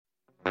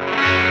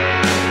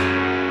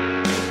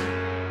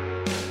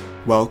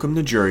Welcome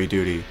to Jury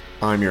Duty.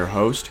 I'm your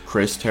host,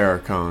 Chris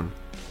Terracone.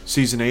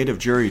 Season 8 of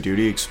Jury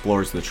Duty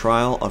explores the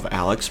trial of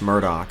Alex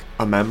Murdaugh,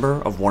 a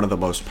member of one of the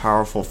most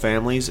powerful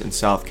families in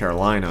South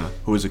Carolina,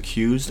 who is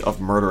accused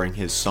of murdering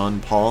his son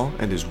Paul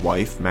and his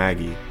wife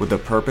Maggie, with the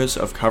purpose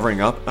of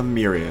covering up a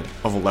myriad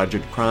of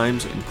alleged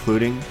crimes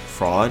including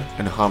fraud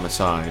and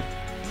homicide.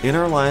 In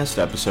our last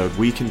episode,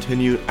 we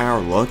continued our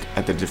look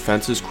at the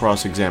defense's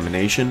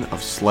cross-examination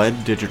of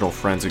SLED digital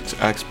forensics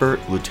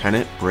expert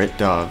Lieutenant Britt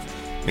Dove.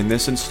 In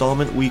this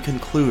installment, we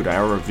conclude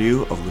our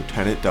review of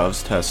Lieutenant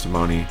Dove's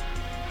testimony.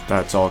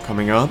 That's all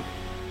coming up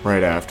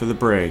right after the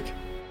break.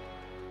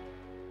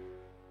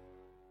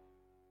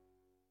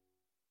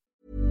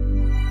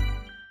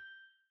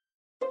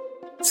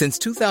 Since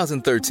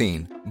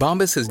 2013,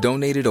 Bombas has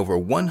donated over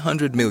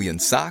 100 million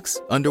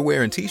socks,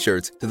 underwear, and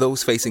T-shirts to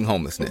those facing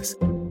homelessness.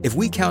 If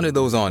we counted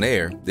those on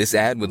air, this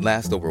ad would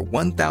last over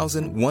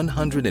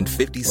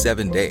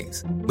 1,157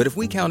 days. But if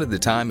we counted the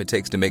time it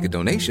takes to make a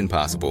donation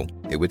possible,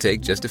 it would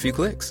take just a few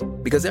clicks.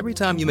 Because every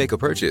time you make a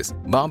purchase,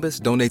 Bombas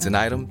donates an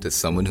item to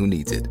someone who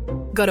needs it.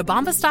 Go to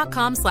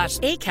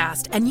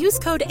bombas.com/ACAST and use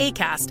code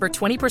ACAST for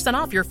 20%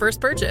 off your first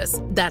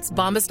purchase. That's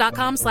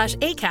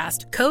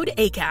bombas.com/ACAST, code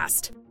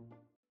ACAST.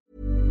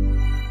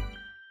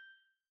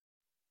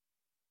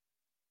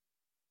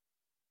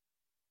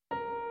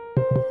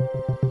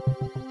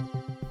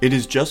 It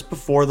is just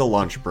before the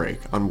lunch break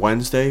on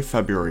Wednesday,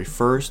 February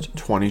 1st,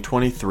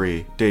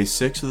 2023, day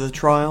 6 of the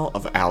trial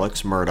of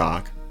Alex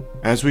Murdaugh.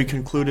 As we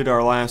concluded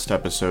our last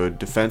episode,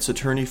 defense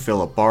attorney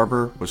Philip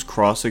Barber was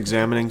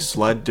cross-examining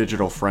SLED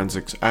digital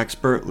forensics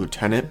expert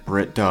Lieutenant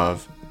Britt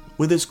Dove.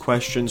 With his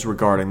questions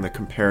regarding the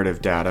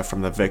comparative data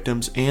from the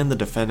victims and the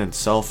defendant's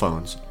cell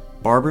phones,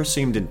 Barber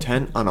seemed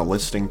intent on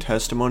eliciting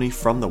testimony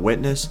from the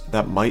witness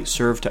that might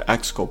serve to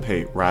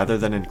exculpate rather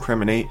than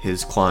incriminate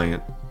his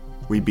client.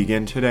 We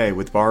begin today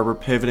with Barber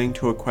pivoting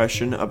to a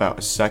question about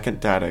a second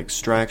data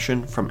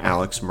extraction from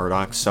Alex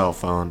Murdaugh's cell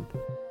phone.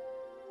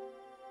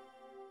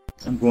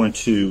 I'm going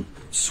to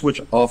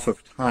switch off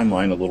of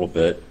timeline a little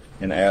bit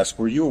and ask,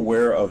 were you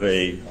aware of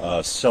a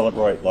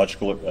Celebrite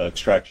logical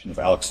extraction of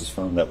Alex's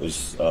phone that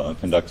was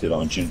conducted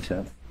on June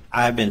 10th?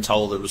 I've been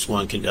told there was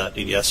one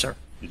conducted, yes, sir.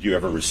 Did you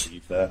ever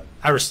receive that?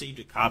 I received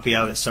a copy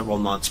of it several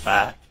months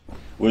back.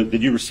 Well,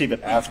 did you receive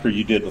it after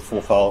you did the full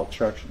file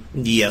extraction?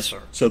 Yes, sir.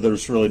 So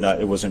there's really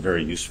not, it wasn't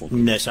very useful.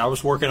 No, sir. I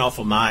was working off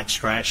of my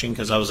extraction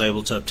because I was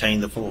able to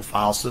obtain the full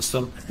file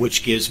system,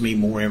 which gives me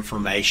more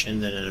information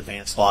than an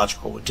advanced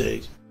logical would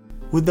do.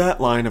 With that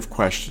line of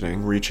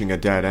questioning reaching a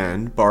dead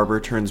end,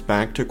 Barber turns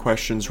back to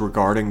questions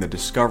regarding the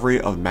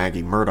discovery of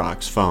Maggie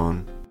Murdaugh's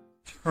phone.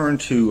 Turn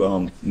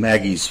to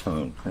Maggie's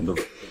phone and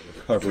the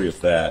recovery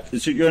of that.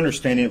 Is it your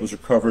understanding it was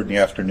recovered in the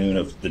afternoon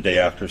of the day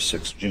after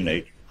June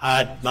 8th?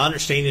 My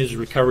understanding is it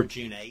was recovered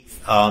June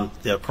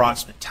 8th. The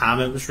approximate time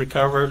it was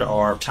recovered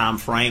or time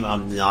frame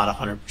I'm not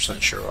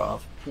 100% sure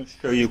of. Can I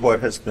show you what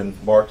has been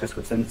marked as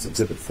Defendant's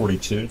Exhibit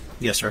 42?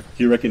 Yes, sir.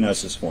 Do you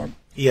recognize this form?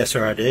 Yes,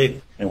 sir, I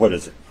do. And what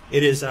is it?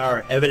 It is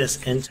our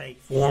evidence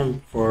intake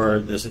form for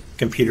the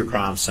Computer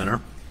Crime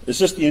Center. Is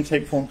this the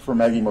intake form for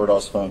Maggie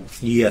Murdaugh's phone?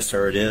 Yes,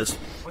 sir, it is.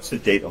 What's the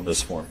date on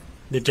this form?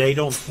 The date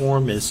on the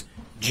form is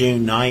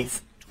June 9th,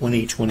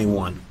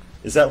 2021.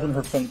 Is that when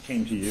her phone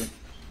came to you?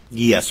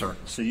 Yes, sir.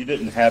 So you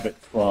didn't have it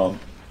from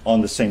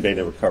on the same day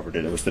they recovered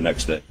it. It was the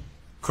next day.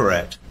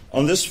 Correct.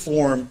 On this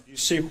form, you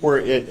see where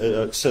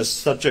it says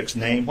subject's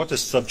name. What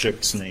does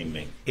subject's name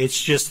mean? It's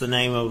just the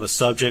name of a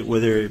subject,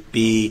 whether it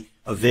be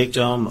a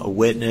victim, a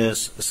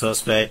witness, a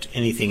suspect,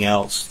 anything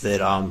else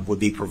that would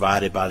be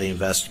provided by the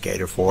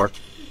investigator for it.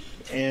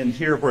 And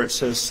here where it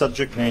says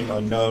subject name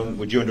unknown,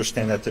 would you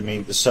understand that to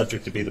mean the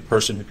subject to be the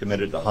person who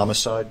committed the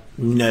homicide?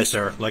 No,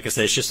 sir. Like I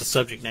said, it's just a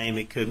subject name.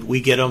 We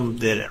get them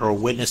that are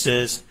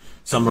witnesses.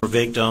 Some are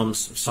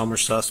victims. Some are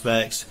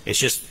suspects. It's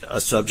just a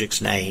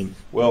subject's name.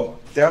 Well,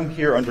 down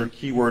here under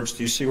keywords,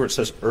 do you see where it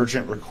says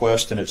urgent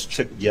request and it's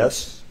checked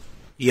yes?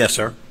 Yes,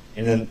 sir.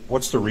 And then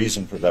what's the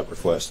reason for that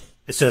request?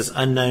 It says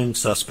unknown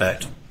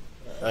suspect.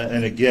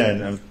 And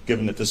again,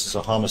 given that this is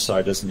a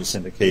homicide, doesn't this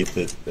indicate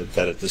that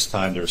at this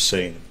time they're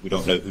saying we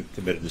don't know who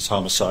committed this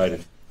homicide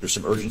and there's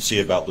some urgency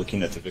about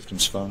looking at the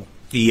victim's phone?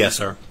 Yes,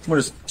 sir. I'm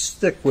going to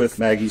stick with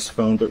Maggie's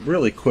phone, but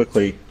really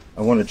quickly,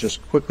 I want to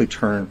just quickly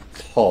turn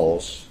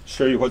Paul's,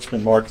 show you what's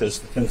been marked as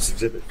Defendant's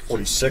Exhibit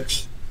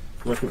 46.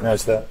 You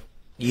recognize that?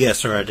 Yes,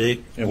 sir, I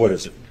do. And what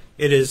is it?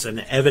 It is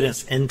an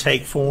evidence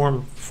intake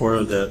form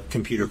for the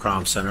Computer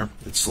Crime Center.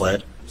 It's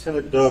SLED.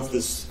 Lieutenant Dove,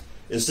 is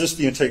this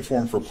the intake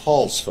form for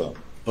Paul's phone?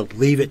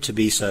 Believe it to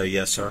be so,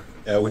 yes, sir.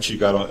 Which you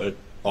got on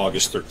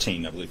August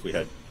 13, I believe we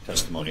had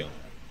testimony on.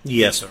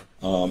 Yes, sir.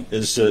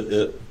 Is it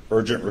an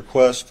urgent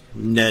request?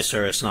 No,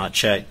 sir, it's not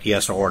checked,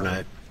 yes or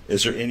no.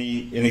 Is there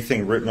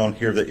anything written on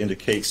here that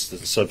indicates that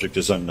the subject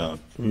is unknown?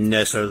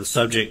 No, sir, the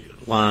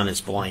subject line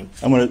is blank.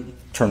 I'm going to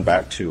turn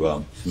back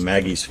to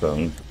Maggie's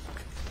phone.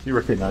 You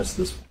recognize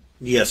this?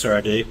 Yes, sir,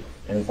 I do.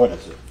 And what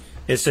is it?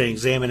 It's an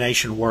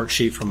examination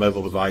worksheet for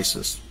mobile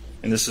devices.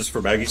 And this is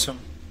for Maggie's phone?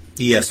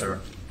 Yes,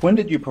 sir. When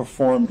did you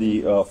perform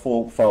the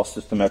full file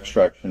system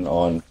extraction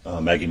on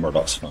Maggie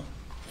Murdaugh's phone?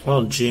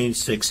 Well, June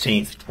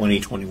 16th,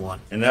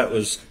 2021. And that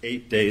was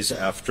 8 days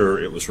after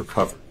it was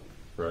recovered,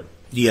 correct?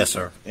 Yes,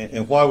 sir.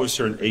 And why was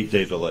there an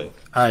 8-day delay?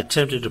 I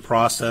attempted to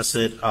process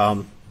it.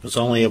 Was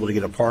only able to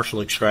get a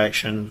partial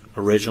extraction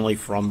originally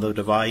from the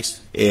device.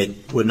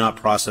 It would not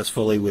process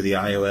fully with the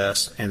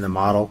iOS and the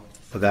model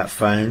of that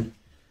phone.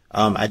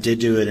 I did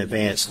do an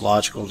advanced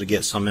logical to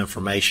get some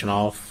information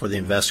off for the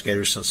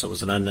investigators since it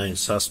was an unknown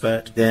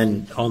suspect.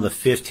 Then on the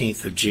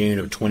 15th of June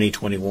of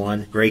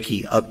 2021,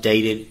 Gracie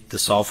updated the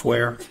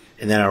software,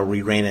 and then I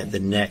reran it the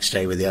next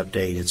day with the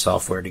updated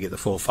software to get the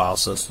full file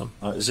system.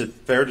 Is it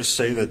fair to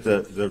say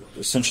that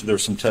essentially there were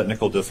some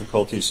technical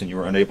difficulties and you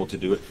were unable to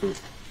do it for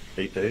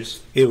 8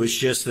 days? It was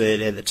just that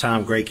at the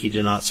time, Gracie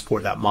did not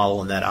support that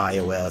model and that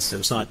iOS. It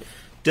was not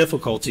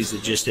difficulties,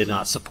 it just did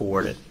not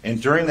support it.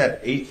 And during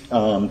that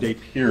 8-day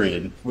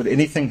period, would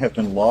anything have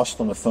been lost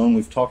on the phone?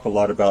 We've talked a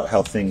lot about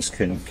how things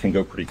can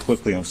go pretty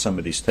quickly on some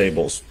of these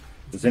tables.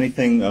 Was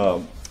anything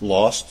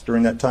lost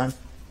during that time?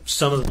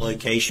 Some of the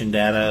location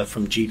data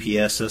from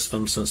GPS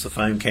systems, since the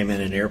phone came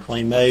in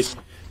airplane mode,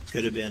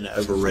 could have been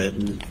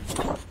overwritten.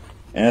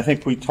 And I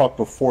think we talked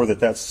before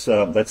that's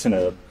in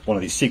one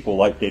of these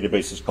SQL-like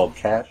databases called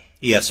Cache.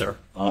 Yes, sir.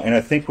 And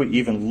I think we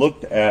even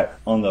looked at,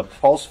 on the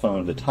pulse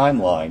phone, the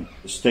timeline,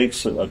 the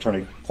state's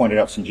attorney pointed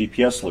out some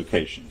GPS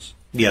locations.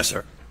 Yes,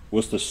 sir.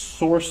 Was the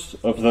source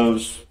of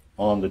those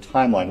on the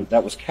timeline,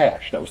 that was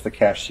Cache? That was the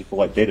Cache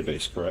SQL-like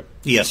database, correct?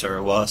 Yes, sir,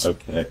 it was.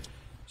 Okay.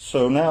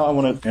 So now I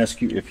want to ask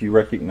you if you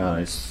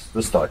recognize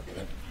this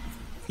document.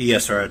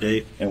 Yes, sir, I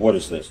do. And what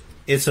is this?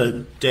 It's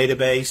a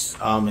database.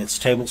 It's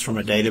tables from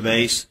a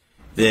database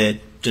that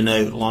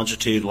denote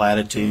longitude,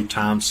 latitude,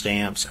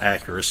 timestamps,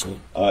 accuracy.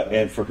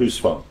 And for whose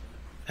phone?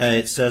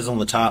 It says on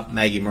the top,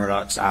 Maggie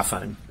Murdaugh's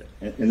iPhone.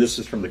 And this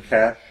is from the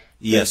Cache?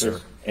 Yes,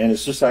 sir. And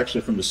it's just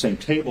actually from the same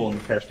table in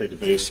the Cache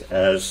database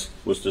as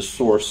was the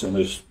source in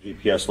those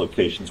GPS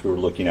locations we were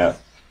looking at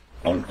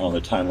on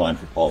the timeline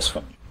for Paul's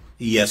phone?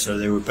 Yes, sir.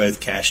 They were both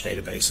Cache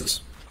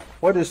databases.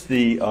 What is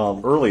the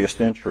earliest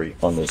entry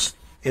on this?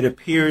 It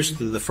appears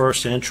that the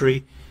first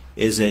entry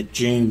is at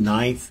June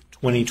 9th,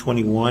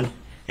 2021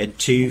 at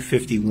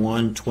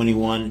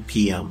 2:51:21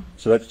 p.m.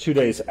 So that's 2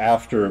 days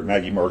after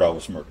Maggie Murdaugh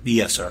was murdered?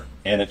 Yes, sir.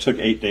 And it took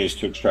 8 days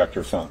to extract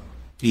her phone?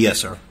 Yes,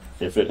 sir.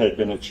 If it had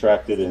been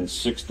extracted in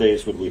 6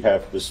 days, would we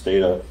have this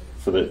data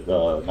for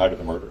the night of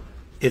the murder?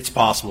 It's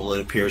possible.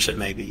 It appears it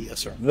may be, yes,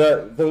 sir.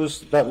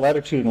 That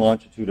latitude and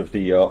longitude of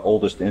the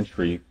oldest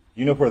entry, do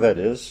you know where that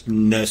is?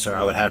 No, sir.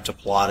 I would have to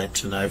plot it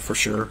to know for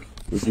sure.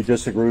 Would you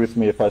disagree with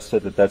me if I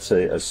said that that's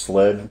a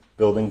SLED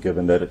building,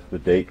 given that it's the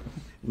date?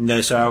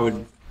 No,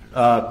 sir.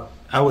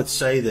 I would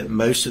say that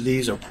most of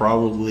these are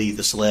probably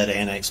the SLED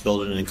Annex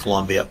building in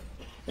Columbia.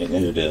 And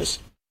it is.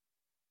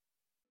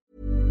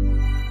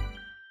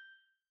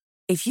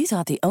 If you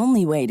thought the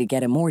only way to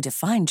get a more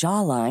defined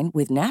jawline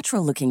with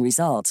natural-looking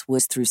results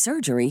was through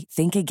surgery,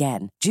 think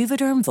again.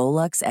 Juvederm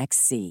Volux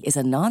XC is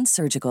a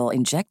non-surgical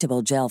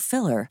injectable gel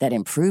filler that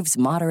improves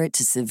moderate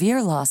to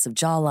severe loss of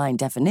jawline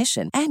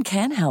definition and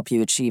can help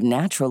you achieve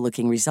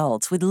natural-looking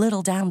results with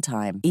little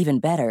downtime. Even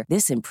better,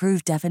 this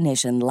improved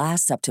definition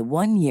lasts up to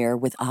 1 year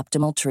with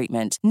optimal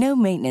treatment. No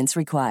maintenance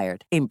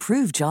required.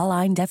 Improve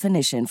jawline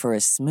definition for a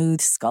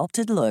smooth,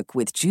 sculpted look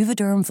with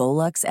Juvederm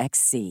Volux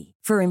XC.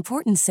 For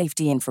important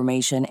safety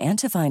information and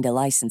to find a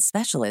licensed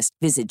specialist,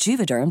 visit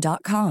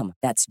Juvederm.com.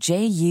 That's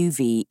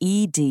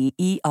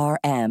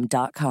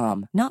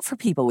JUVEDERM.com. Not for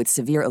people with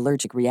severe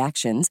allergic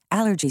reactions,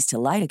 allergies to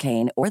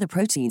lidocaine, or the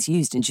proteins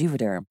used in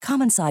Juvederm.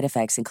 Common side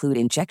effects include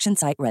injection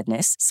site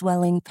redness,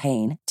 swelling,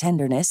 pain,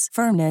 tenderness,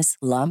 firmness,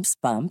 lumps,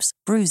 bumps,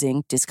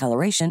 bruising,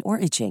 discoloration, or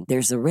itching.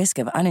 There's a risk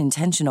of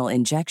unintentional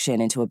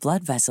injection into a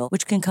blood vessel,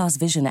 which can cause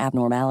vision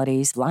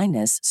abnormalities,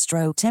 blindness,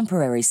 stroke,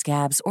 temporary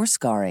scabs, or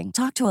scarring.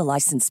 Talk to a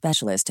licensed specialist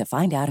to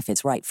find out if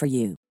it's right for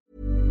you.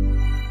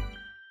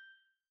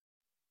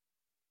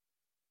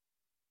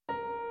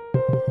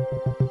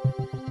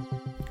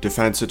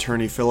 Defense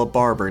attorney Philip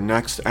Barber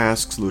next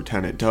asks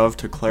Lieutenant Dove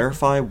to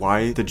clarify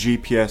why the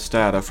GPS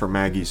data for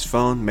Maggie's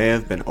phone may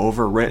have been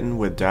overwritten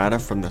with data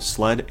from the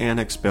SLED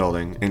Annex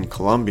building in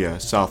Columbia,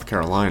 South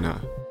Carolina.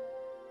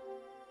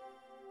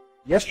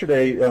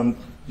 Yesterday,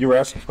 you were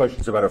asking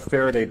questions about a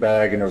Faraday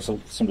bag, and there was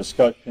some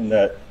discussion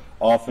that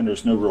often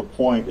there's no real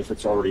point if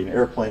it's already in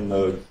airplane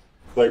mode.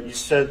 But you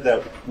said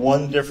that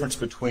one difference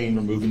between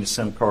removing the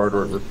SIM card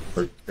or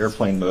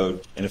airplane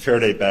mode and a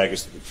Faraday bag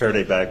is that the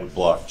Faraday bag would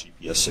block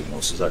GPS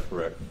signals. Is that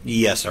correct?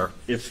 Yes, sir.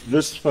 If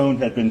this phone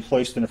had been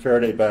placed in a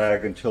Faraday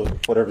bag until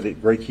whatever the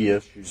Gracie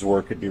issues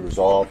were could be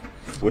resolved,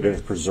 would it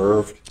have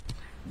preserved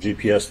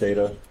GPS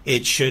data?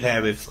 It should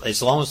have.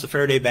 As long as the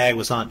Faraday bag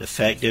was not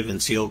defective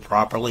and sealed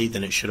properly,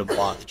 then it should have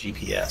blocked the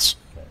GPS.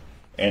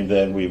 And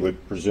then we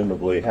would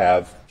presumably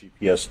have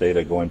GPS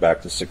data going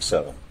back to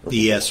 6/7.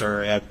 Yes,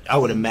 sir. I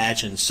would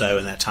imagine so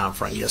in that time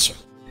frame. Yes, sir.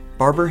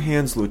 Barber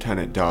hands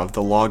Lieutenant Dove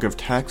the log of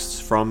texts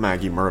from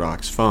Maggie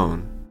Murdaugh's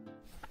phone.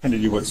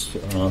 Handed you what's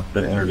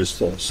been entered as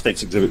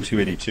State's Exhibit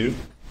 282.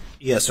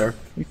 Yes, sir.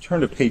 You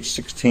turn to page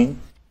 16.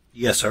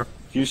 Yes, sir.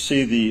 Do you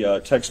see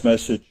the text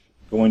message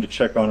going to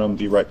check on them,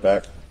 be right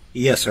back?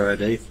 Yes, sir, I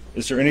do.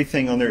 Is there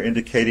anything on there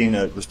indicating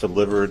it was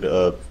delivered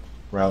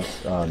around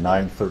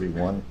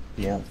 9:31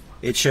 p.m.?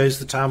 It shows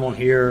the time on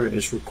here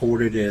is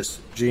recorded as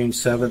June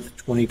 7th,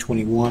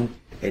 2021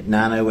 at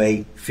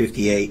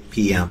 9:08:58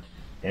 p.m.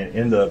 And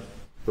in the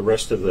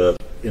rest of the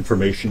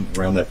information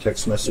around that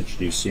text message,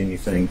 do you see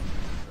anything?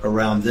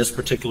 Around this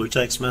particular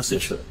text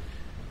message,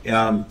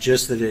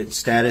 just that its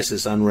status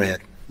is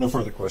unread. No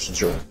further questions,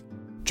 Your Honor.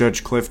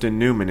 Judge Clifton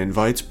Newman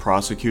invites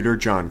Prosecutor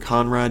John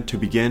Conrad to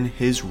begin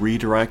his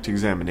redirect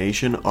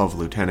examination of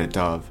Lieutenant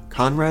Dove.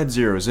 Conrad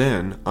zeroes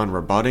in on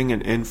rebutting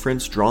an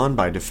inference drawn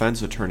by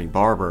defense attorney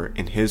Barber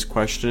in his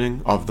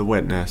questioning of the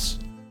witness.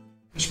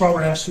 Mr.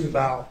 Barber asked you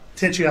about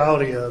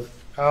potentiality of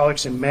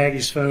Alex and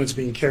Maggie's phones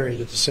being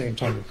carried at the same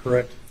time,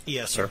 correct?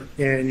 Yes, sir.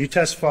 And you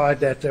testified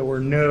that there were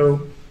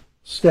no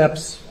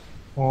steps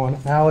on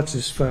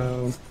Alex's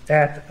phone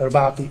at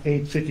about the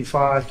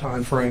 8:55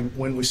 time frame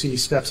when we see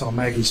steps on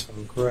Maggie's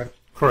phone, correct?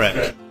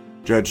 Correct.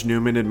 Judge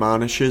Newman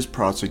admonishes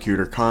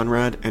Prosecutor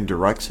Conrad and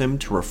directs him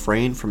to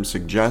refrain from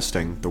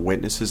suggesting the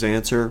witness's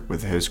answer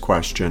with his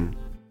question.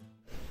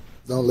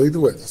 Don't lead the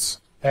witness.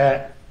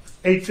 At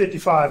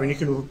 8:55, and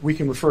we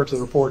can refer to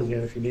the report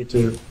again if you need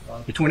to.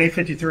 Between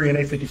 8:53 and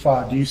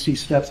 8:55, do you see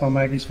steps on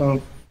Maggie's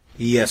phone?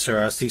 Yes,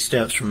 sir. I see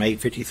steps from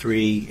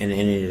 8:53 and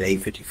ending at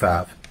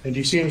 8:55. And do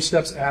you see any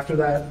steps after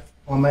that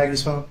on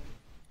Maggie's phone?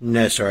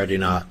 No, sir, I do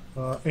not.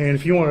 And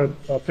if you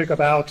want to pick up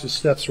Alex's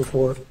steps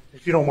report,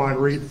 if you don't mind,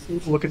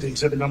 look at the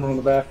exhibit number on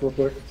the back real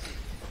quick.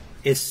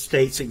 It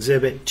states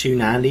Exhibit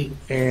 290.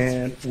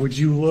 And would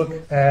you look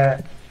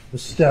at the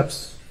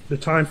steps, the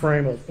time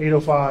frame of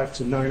 8:05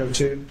 to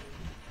 9:02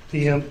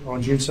 p.m.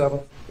 on June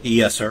 7th?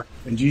 Yes, sir.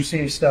 And do you see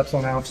any steps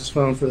on Alex's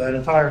phone for that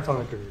entire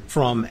time period?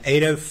 From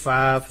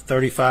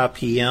 8:05:35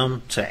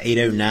 p.m. to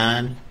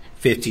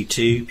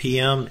 8:09:52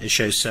 p.m., it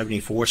shows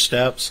 74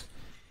 steps.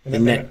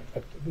 And let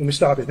me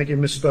stop you. I think you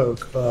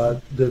misspoke.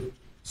 The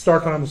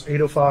start time was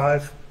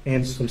 8:05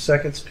 and some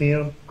seconds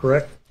p.m.,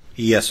 correct?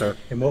 Yes, sir.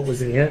 And what was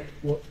the end?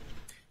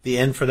 The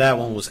end for that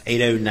one was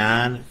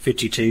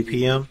 8:09:52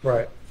 p.m.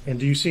 Right. And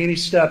do you see any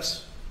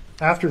steps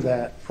after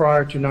that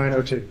prior to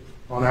 9:02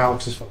 on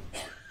Alex's phone?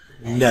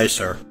 No,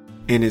 sir.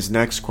 In his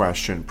next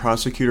question,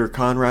 Prosecutor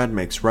Conrad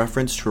makes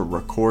reference to a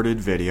recorded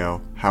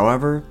video.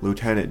 However,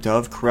 Lieutenant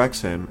Dove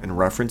corrects him and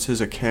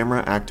references a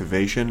camera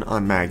activation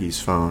on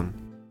Maggie's phone.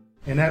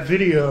 And that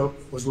video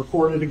was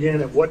recorded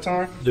again at what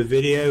time? The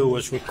video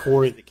was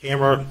recorded, the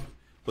camera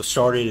was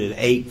started at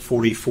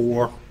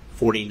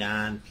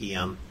 8:44:49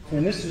 p.m.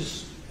 And this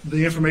is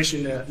the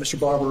information that Mr.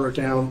 Barber wrote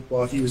down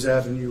while he was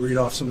having you read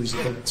off some of these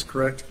events,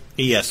 correct?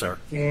 Yes, sir.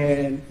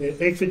 And at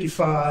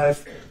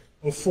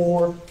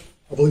 8:55:04,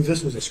 I believe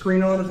this was a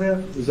screen-on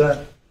event. Is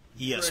that?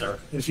 Yes, sir.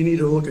 If you need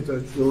to look at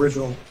the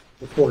original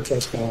report,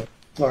 that's fine.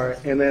 All right.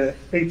 And then at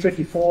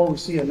 8:54, we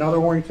see another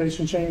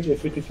orientation change at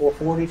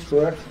 54:40,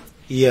 correct?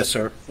 Yes,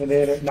 sir. And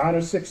then at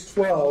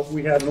 9:06:12,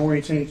 we have an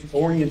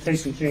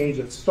orientation change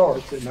that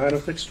starts at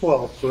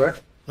 9:06:12,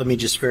 correct? Let me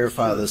just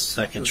verify this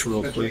seconds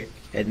real quick.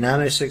 At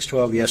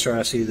 9:06:12, yes, sir,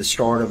 I see the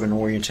start of an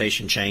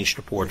orientation change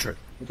to portrait.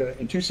 Okay.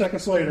 And 2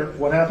 seconds later,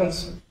 what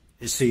happens?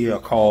 You see a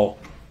call.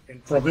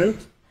 And from who?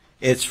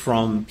 It's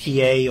from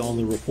PA on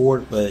the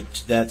report,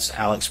 but that's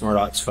Alex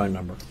Murdaugh's phone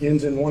number.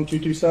 Ends in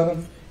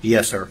 1227?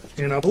 Yes, sir.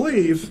 And I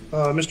believe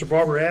Mr.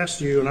 Barber asked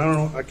you, and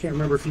I can't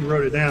remember if he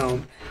wrote it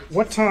down,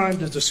 what time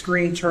does the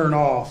screen turn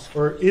off,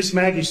 or is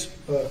Maggie's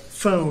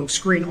phone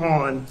screen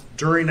on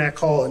during that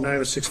call at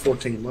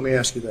 9:06:14? Let me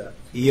ask you that.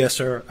 Yes,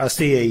 sir. I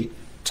see a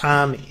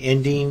time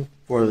ending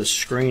for the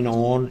screen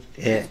on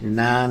at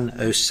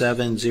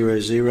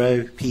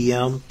 9:07:00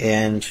 p.m.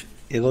 and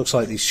it looks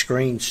like the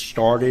screen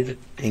started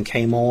and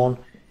came on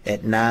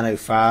at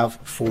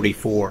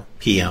 9:05:44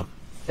 p.m.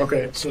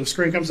 Okay, so the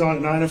screen comes on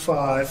at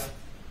 9:05,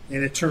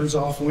 and it turns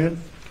off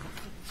when?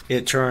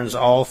 It turns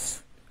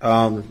off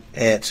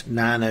at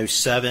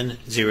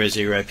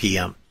 9:07:00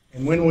 p.m.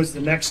 And when was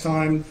the next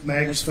time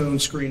Maggie's phone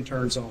screen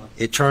turns on?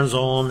 It turns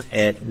on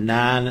at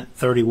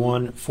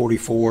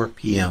 9:31:44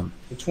 p.m.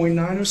 Between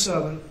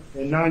 9:07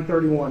 and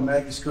 9:31,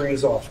 Maggie's screen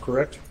is off,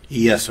 correct?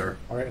 Yes, sir.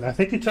 All right, and I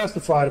think you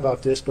testified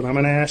about this, but I'm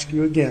going to ask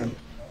you again.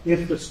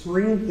 If the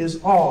screen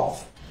is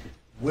off,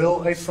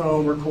 will a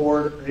phone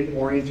record an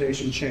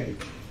orientation change?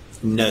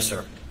 No,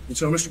 sir. And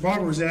so Mr.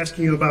 Barber was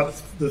asking you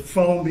about the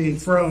phone being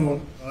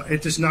thrown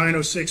at this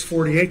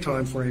 9:06:48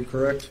 time frame,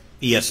 correct?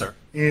 Yes, sir.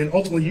 And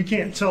ultimately, you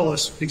can't tell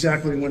us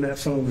exactly when that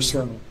phone was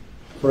thrown,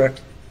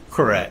 correct?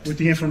 Correct. With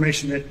the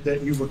information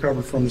that you've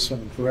recovered from this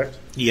phone, correct?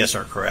 Yes,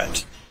 sir,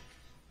 correct.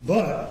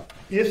 But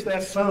if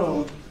that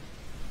phone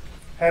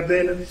had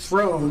been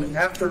thrown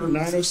after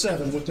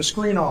 9:07 with the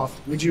screen off,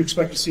 would you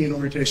expect to see an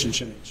orientation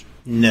change?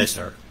 No,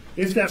 sir.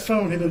 If that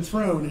phone had been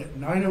thrown at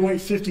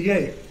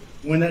 9:08:58,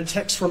 when that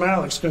text from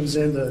Alex comes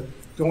in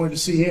going to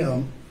see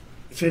him,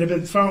 if it had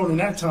been thrown in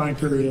that time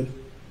period,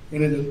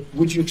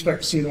 would you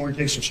expect to see an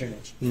orientation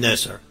change? No,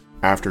 sir.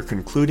 After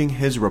concluding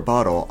his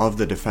rebuttal of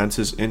the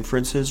defense's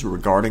inferences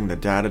regarding the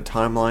data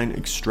timeline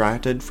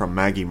extracted from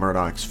Maggie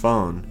Murdaugh's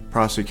phone,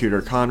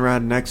 Prosecutor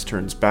Conrad next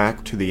turns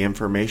back to the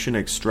information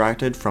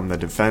extracted from the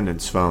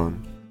defendant's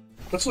phone.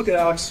 Let's look at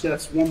Alex's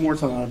steps one more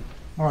time.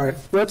 All right,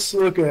 let's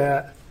look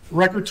at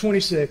record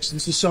 26.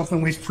 This is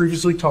something we've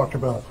previously talked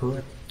about,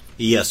 correct?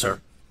 Yes, sir.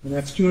 And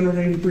that's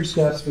 283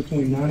 steps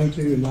between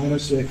 9:02 and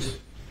 9:06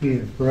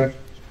 p.m., correct?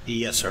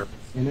 Yes, sir.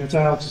 And that's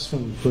Alex's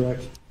phone,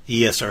 correct?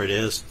 Yes, sir, it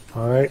is.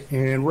 All right,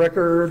 and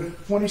record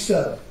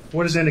 27.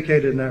 What is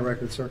indicated in that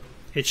record, sir?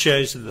 It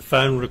shows that the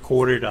phone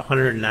recorded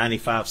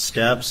 195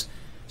 steps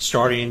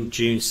starting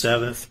June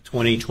 7th,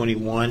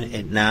 2021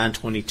 at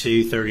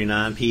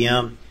 9:22:39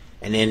 p.m.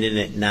 and ending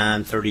at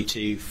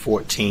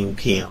 9:32:14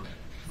 p.m.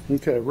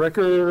 Okay,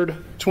 record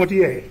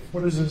 28.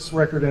 What does this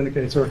record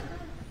indicate, sir?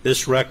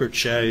 This record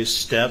shows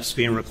steps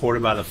being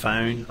recorded by the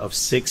phone of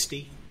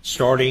 60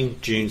 starting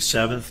June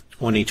 7th,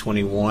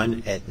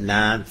 2021 at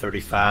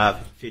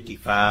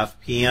 9:35:55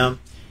 p.m.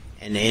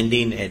 and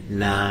ending at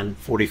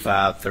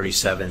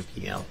 9:45:37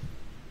 p.m.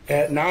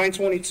 At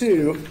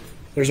 9:22,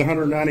 there's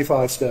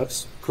 195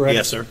 steps, correct?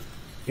 Yes, sir.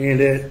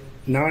 And at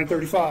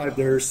 9:35,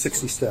 there's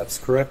 60 steps,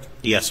 correct?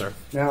 Yes, sir.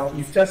 Now,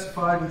 you've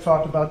testified and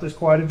talked about this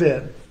quite a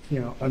bit. You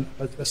know,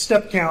 a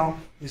step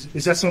count,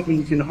 is that something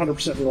you can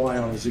 100% rely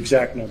on as the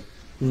exact number?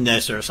 No,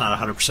 sir, it's not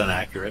 100%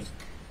 accurate.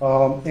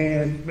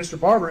 And Mr.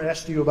 Barber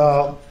asked you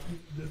about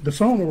the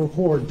phone will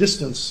record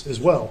distance as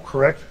well,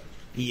 correct?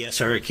 Yes,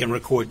 sir, it can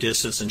record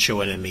distance and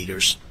show it in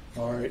meters.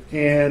 All right,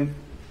 and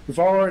you've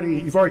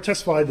already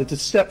testified that the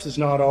steps is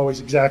not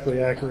always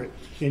exactly accurate.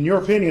 In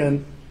your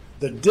opinion,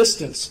 the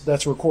distance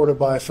that's recorded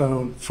by a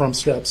phone from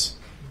steps,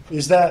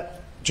 is that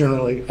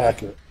generally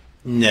accurate?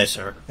 No,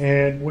 sir.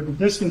 And with the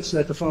distance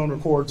that the phone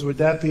records, would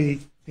that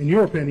be, in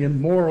your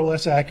opinion, more or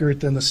less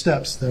accurate than the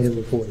steps that are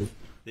recorded?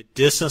 The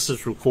distance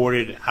that's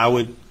recorded, I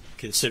would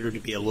consider to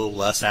be a little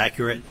less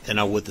accurate than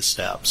I would the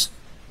steps.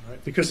 All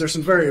right, because there's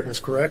some variables,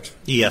 correct?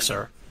 Yes,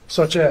 sir.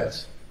 Such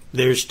as?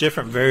 There's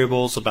different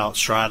variables about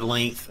stride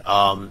length.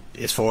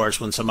 As far as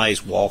when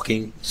somebody's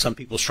walking, some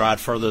people stride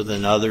further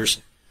than others.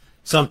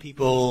 Some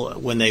people,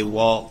 when they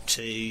walk,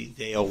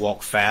 they'll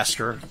walk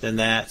faster than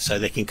that, so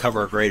they can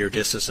cover a greater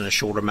distance in a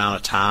short amount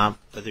of time,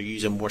 but they're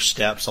using more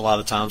steps a lot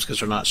of times because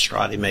they're not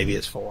striding maybe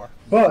as far.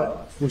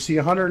 But we see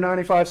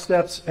 195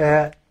 steps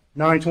at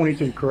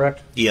 9:22,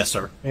 correct? Yes,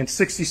 sir. And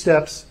 60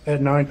 steps at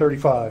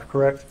 9:35,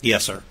 correct?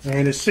 Yes, sir.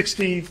 And is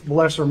 60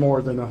 less or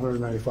more than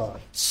 195?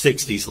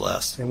 60's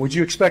less. And would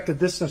you expect the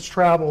distance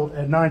traveled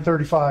at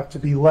 9:35 to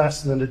be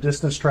less than the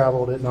distance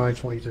traveled at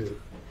 9:22?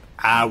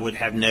 I would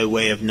have no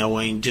way of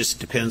knowing. Just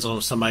depends on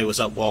if somebody was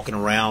up walking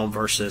around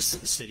versus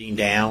sitting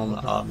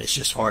down. It's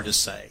just hard to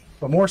say.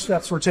 But more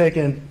steps were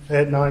taken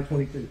at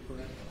 9:22,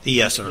 correct?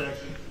 Yes, sir.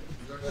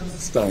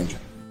 Sustained.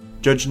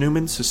 Judge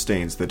Newman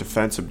sustains the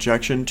defense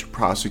objection to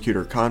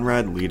Prosecutor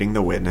Conrad leading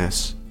the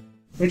witness.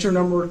 Enter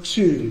number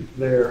 2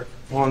 there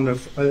on the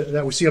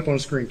that we see up on the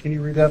screen. Can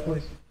you read that,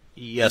 please?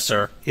 Yes,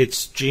 sir.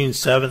 It's June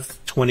 7th,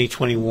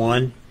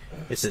 2021.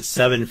 It's at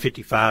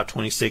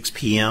 7:55:26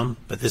 p.m.,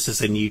 but this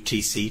is in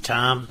UTC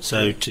time.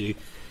 So to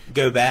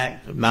go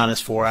back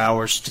minus 4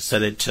 hours to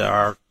set it to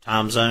our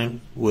time zone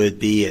would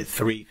be at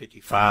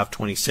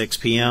 3:55:26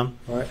 p.m.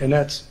 All right, and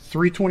that's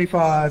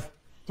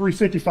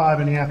 3:55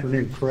 in the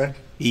afternoon, correct?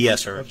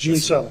 Yes, sir. June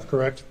 7th,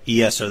 correct?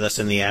 Yes, sir. That's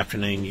in the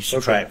afternoon. You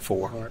subtract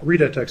 4. All right,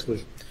 read that text,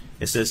 please.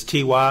 It says,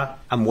 T.Y.,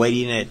 I'm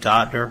waiting at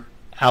doctor.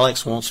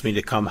 Alex wants me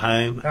to come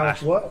home.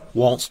 Alex what?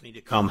 Wants me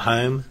to come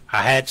home.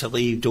 I had to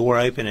leave door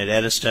open at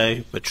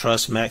Edisto, but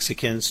trust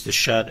Mexicans to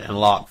shut and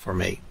lock for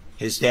me.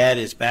 His dad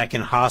is back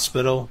in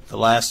hospital. The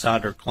last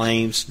doctor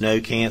claims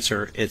no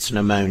cancer, it's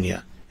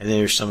pneumonia. And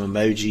there's some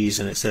emojis,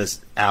 and it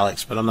says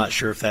Alex, but I'm not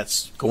sure if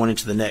that's going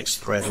into the next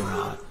thread or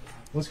not.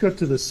 Let's go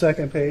to the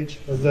second page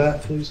of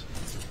that, please.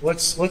 We want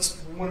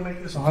to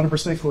make this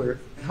 100% clear.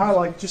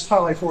 Just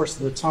highlight for us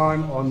the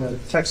time on the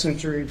text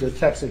entry, the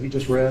text that he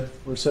just read,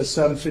 where it says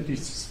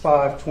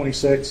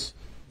 7:55:26.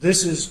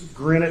 This is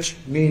Greenwich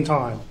Mean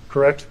Time,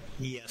 correct?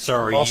 Yes,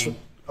 sir. Also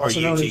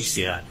known as,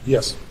 UTC.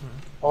 yes.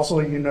 Also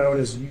known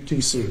as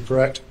UTC,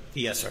 correct?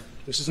 Yes, sir.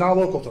 This is not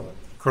local time.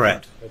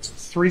 Correct. It's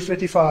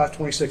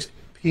 3:55:26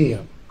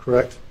 p.m.,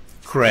 correct?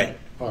 Correct.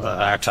 All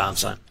right. Our time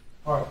zone.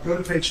 All right, go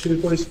to page 2,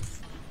 please.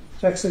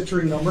 Text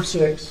entry number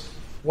 6.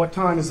 What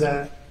time is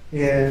that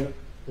in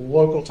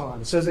local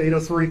time? It says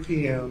 8:03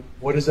 p.m.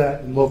 What is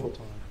that in local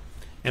time?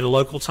 In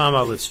local time,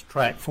 I would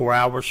subtract 4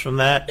 hours from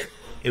that.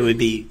 It would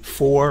be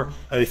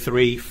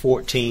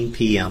 4:03:14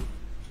 p.m.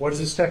 What does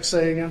this text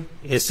say again?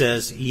 It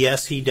says,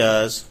 yes, he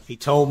does. He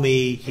told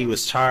me he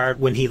was tired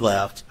when he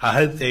left. I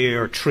hope they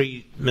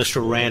treat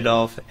Mr.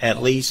 Randolph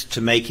at least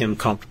to make him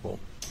comfortable.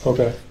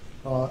 Okay.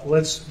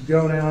 Let's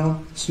go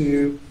now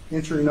to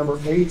entry number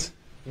 8.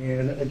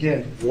 And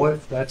again,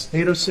 that's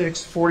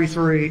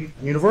 8:06:43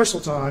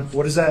 Universal Time.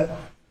 What is that?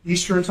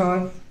 Eastern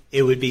Time?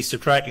 It would be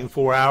subtracting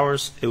 4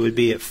 hours. It would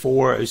be at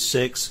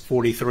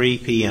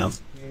 4:06:43 p.m.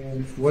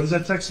 And what does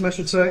that text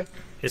message say?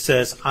 It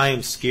says, I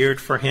am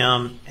scared for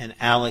him and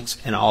Alex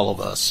and all of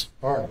us.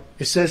 All right.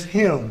 It says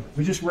him.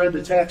 We just read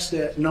the text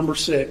at number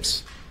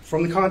 6.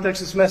 From the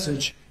context of this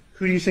message,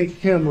 who do you think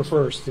him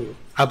refers to?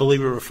 I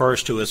believe it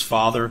refers to his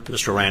father,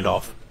 Mr.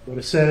 Randolph. But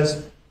it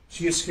says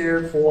she is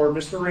scared for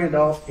Mr.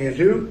 Randolph and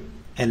who?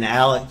 And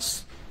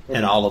Alex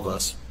and all of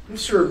us.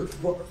 Mr.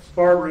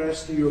 Barber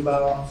asked you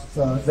about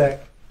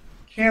that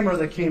camera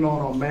that came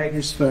on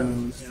Maggie's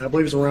phone, and I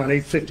believe it was around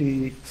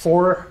 8:54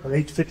 or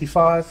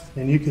 8:55.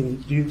 And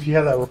if you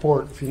have that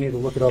report, if you need to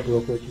look it up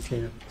real quick, you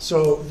can.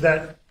 So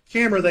that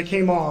camera that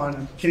came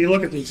on, can you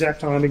look at the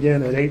exact time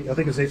again at 8? I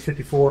think it's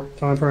 8:54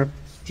 time frame.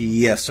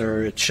 Yes,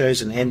 sir. It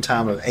shows an end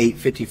time of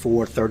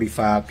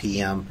 8:54:35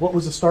 p.m. What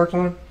was the start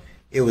time?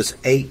 It was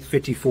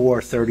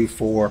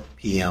 8:54:34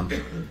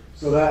 p.m.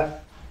 So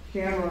that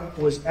camera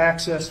was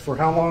accessed for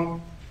how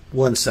long?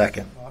 1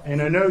 second.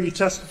 And I know you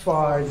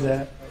testified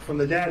that from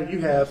the data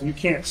you have, you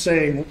can't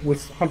say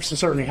with 100%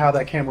 certainty how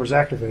that camera was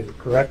activated,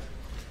 correct?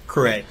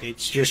 Correct.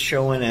 It's just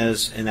showing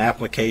as an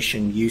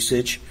application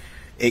usage.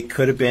 It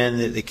could have been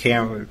that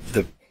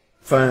the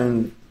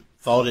phone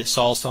thought it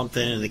saw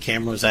something and the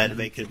camera was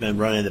activated. It could have been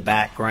running in the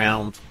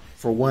background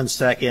for 1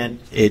 second.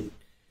 It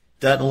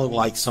doesn't look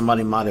like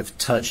somebody might have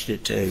touched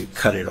it to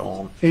cut it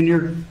on. In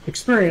your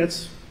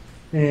experience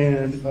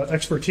and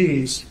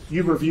expertise,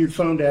 you've reviewed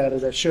phone data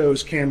that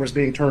shows cameras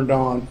being turned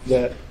on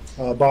that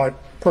by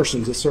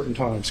persons at certain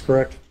times,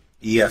 correct?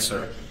 Yes,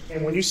 sir.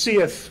 And when you see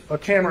a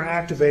camera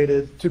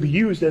activated to be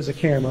used as a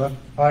camera,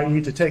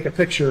 i.e. to take a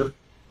picture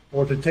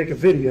or to take a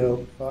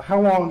video, how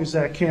long is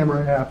that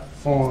camera app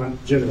on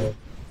generally?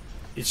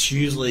 It's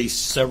usually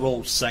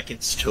several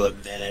seconds to a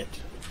minute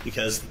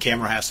because the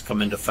camera has to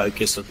come into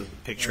focus of the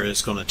picture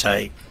it's going to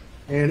take.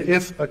 And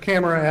if a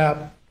camera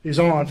app is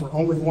on for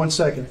only 1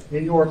 second,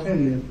 in your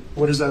opinion,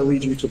 what does that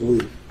lead you to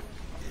believe?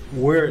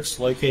 Where it's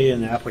located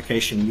in the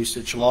application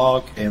usage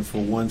log, and for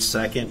 1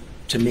 second,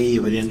 to me, it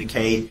would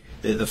indicate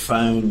that the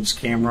phone's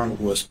camera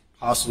was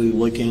possibly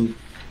looking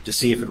to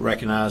see if it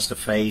recognized a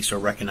face or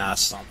recognized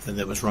something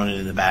that was running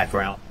in the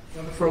background.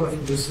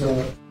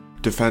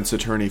 Defense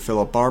attorney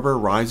Philip Barber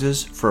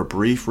rises for a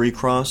brief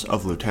recross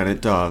of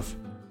Lieutenant Dove.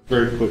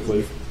 Very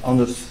quickly, on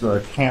this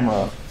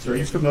camera, are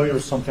you familiar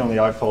with something on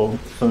the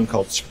iPhone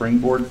called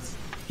Springboard?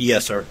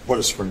 Yes, sir. What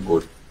is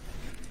Springboard?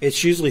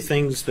 It's usually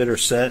things that are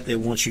set that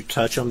once you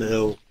touch them,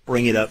 they'll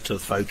bring it up to the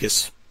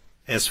focus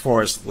as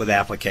far as with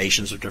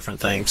applications of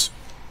different things.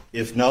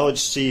 If Knowledge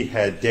C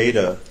had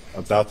data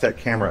about that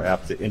camera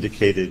app that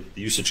indicated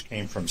the usage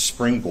came from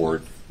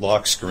Springboard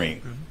lock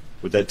screen,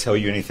 would that tell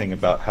you anything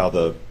about how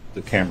the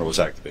camera was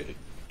activated?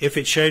 If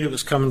it showed it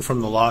was coming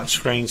from the lock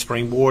screen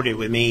Springboard, it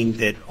would mean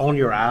that on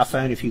your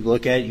iPhone, if you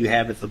look at it, you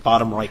have at the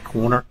bottom right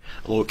corner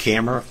a little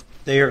camera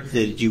there,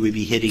 that you would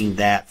be hitting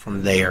that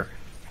from there.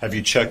 Have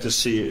you checked to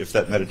see if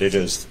that metadata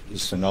is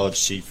the Knowledge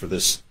C for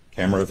this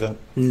camera event?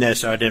 No,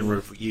 sir, I didn't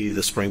review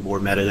the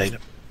Springboard metadata.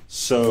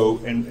 So,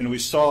 and we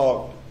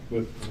saw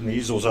when the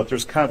easel was up,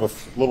 there's kind of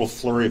a little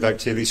flurry of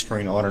activity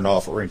screen on and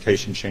off,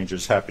 orientation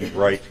changes happening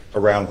right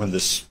around when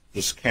this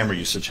camera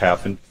usage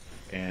happened.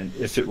 And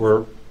if it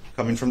were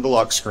coming from the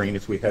lock screen,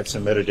 if we had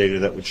some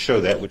metadata that would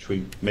show that, which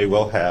we may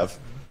well have,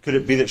 could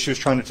it be that she was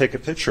trying to take a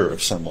picture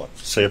of someone,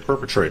 say a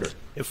perpetrator?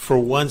 If for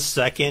 1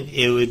 second,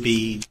 it would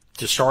be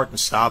to start and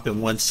stop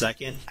in 1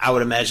 second. I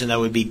would imagine that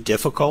would be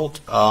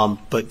difficult,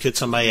 but could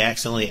somebody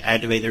accidentally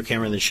activate their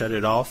camera and then shut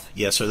it off?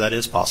 Yes, sir, that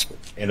is possible.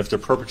 And if the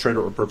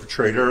perpetrator or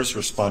perpetrators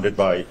responded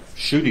by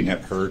shooting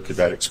at her, could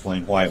that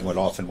explain why it went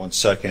off in 1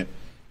 second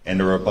and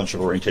there were a bunch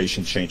of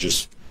orientation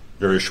changes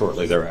very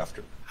shortly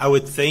thereafter? I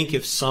would think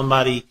if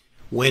somebody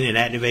went and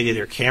activated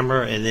their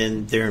camera and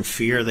then they're in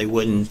fear, they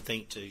wouldn't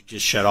think to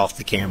just shut off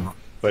the camera.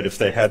 But if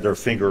they had their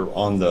finger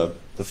on the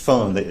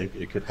phone,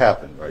 it could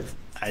happen, right?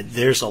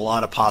 There's a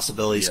lot of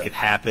possibilities could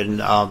happen,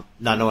 not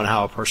knowing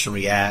how a person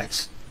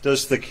reacts.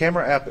 Does the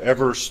camera app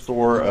ever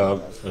store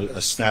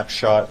a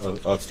snapshot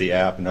of the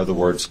app? In other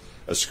words,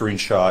 a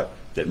screenshot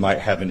that might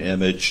have an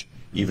image,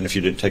 even if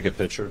you didn't take a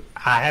picture?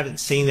 I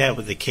haven't seen that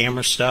with the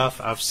camera stuff.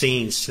 I've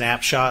seen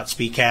snapshots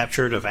be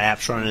captured of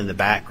apps running in the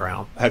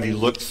background. Have you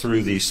looked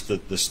through the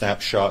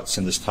snapshots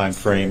in this time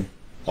frame,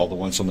 all the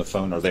ones on the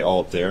phone? Are they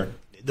all there?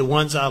 The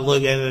ones I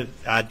look at,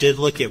 I did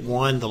look at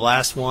one. The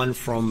last one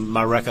from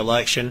my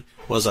recollection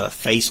was a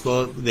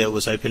Facebook that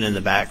was open in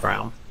the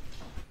background.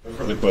 No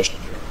further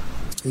questions.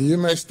 You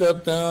may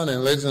step down,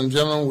 and ladies and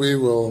gentlemen, we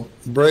will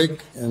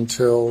break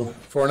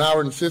for an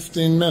hour and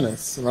 15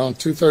 minutes, around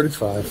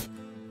 2:35.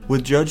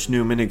 With Judge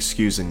Newman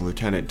excusing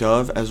Lieutenant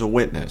Dove as a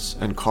witness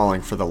and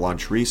calling for the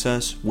lunch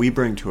recess, we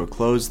bring to a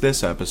close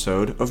this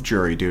episode of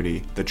Jury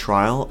Duty, the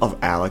trial of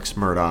Alex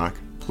Murdaugh.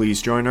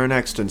 Please join our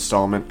next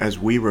installment as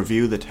we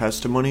review the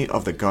testimony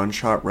of the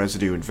gunshot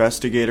residue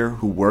investigator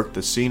who worked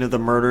the scene of the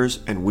murders,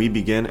 and we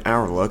begin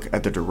our look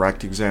at the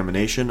direct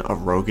examination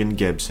of Rogan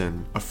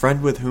Gibson, a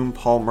friend with whom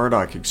Paul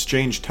Murdaugh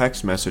exchanged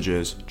text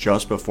messages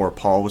just before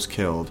Paul was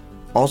killed.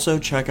 Also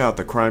check out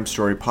the Crime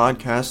Story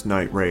podcast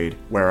Night Raid,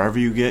 wherever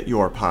you get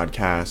your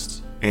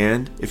podcasts.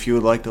 And if you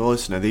would like to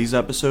listen to these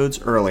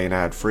episodes early and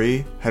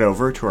ad-free, head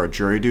over to our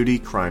Jury Duty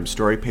Crime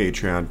Story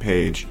Patreon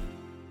page.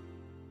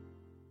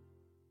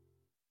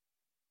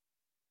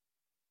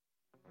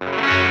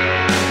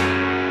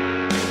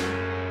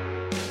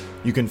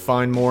 You can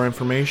find more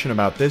information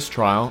about this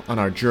trial on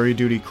our Jury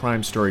Duty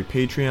Crime Story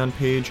Patreon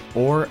page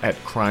or at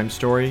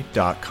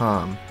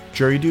crimestory.com.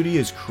 Jury Duty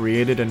is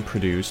created and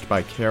produced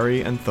by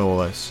Carrie and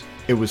Tholis.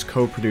 It was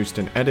co-produced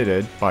and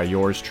edited by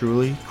yours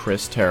truly,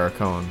 Chris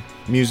Terracone.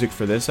 Music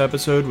for this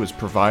episode was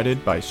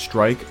provided by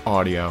Strike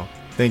Audio.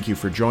 Thank you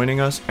for joining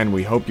us, and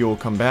we hope you will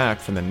come back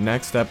for the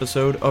next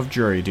episode of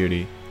Jury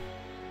Duty.